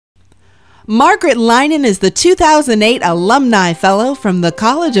Margaret Leinen is the 2008 Alumni Fellow from the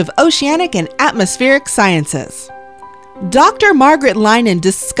College of Oceanic and Atmospheric Sciences. Dr. Margaret Leinen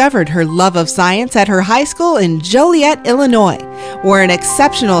discovered her love of science at her high school in Joliet, Illinois, where an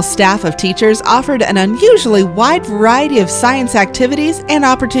exceptional staff of teachers offered an unusually wide variety of science activities and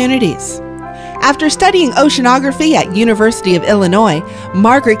opportunities. After studying oceanography at University of Illinois,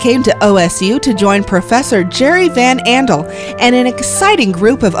 Margaret came to OSU to join Professor Jerry Van Andel and an exciting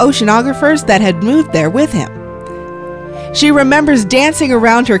group of oceanographers that had moved there with him. She remembers dancing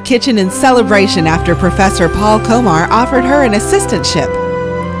around her kitchen in celebration after Professor Paul Komar offered her an assistantship.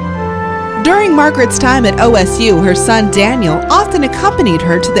 During Margaret's time at OSU, her son Daniel often accompanied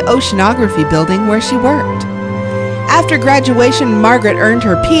her to the oceanography building where she worked. After graduation, Margaret earned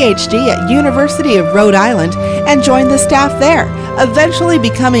her PhD at University of Rhode Island and joined the staff there, eventually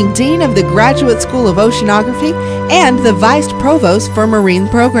becoming Dean of the Graduate School of Oceanography and the Vice Provost for Marine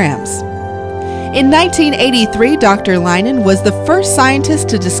Programs. In 1983, Dr. Leinen was the first scientist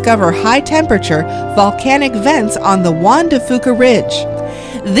to discover high-temperature volcanic vents on the Juan de Fuca Ridge.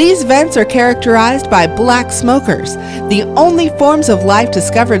 These vents are characterized by black smokers, the only forms of life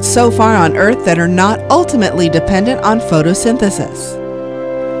discovered so far on Earth that are not ultimately dependent on photosynthesis.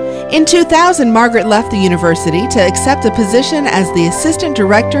 In 2000, Margaret left the university to accept a position as the Assistant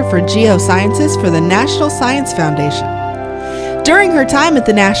Director for Geosciences for the National Science Foundation. During her time at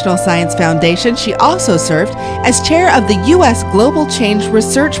the National Science Foundation, she also served as Chair of the U.S. Global Change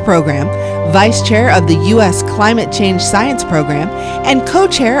Research Program, Vice Chair of the U.S. Climate Change Science Program, and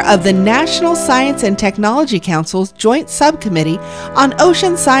Co-Chair of the National Science and Technology Council's Joint Subcommittee on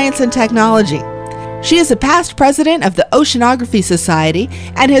Ocean Science and Technology. She is a past president of the Oceanography Society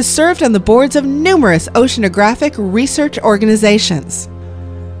and has served on the boards of numerous oceanographic research organizations.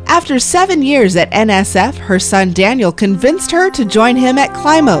 After 7 years at NSF, her son Daniel convinced her to join him at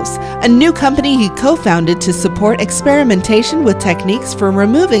Climos, a new company he co-founded to support experimentation with techniques for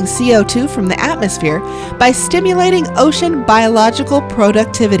removing CO2 from the atmosphere by stimulating ocean biological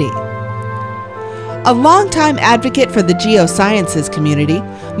productivity. A longtime advocate for the geosciences community,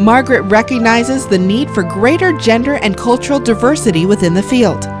 Margaret recognizes the need for greater gender and cultural diversity within the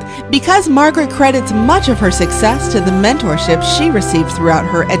field. Because Margaret credits much of her success to the mentorship she received throughout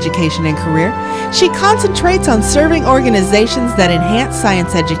her education and career, she concentrates on serving organizations that enhance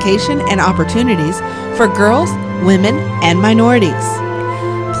science education and opportunities for girls, women, and minorities.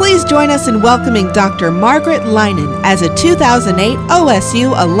 Please join us in welcoming Dr. Margaret Leinen as a 2008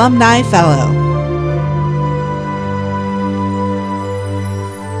 OSU Alumni Fellow.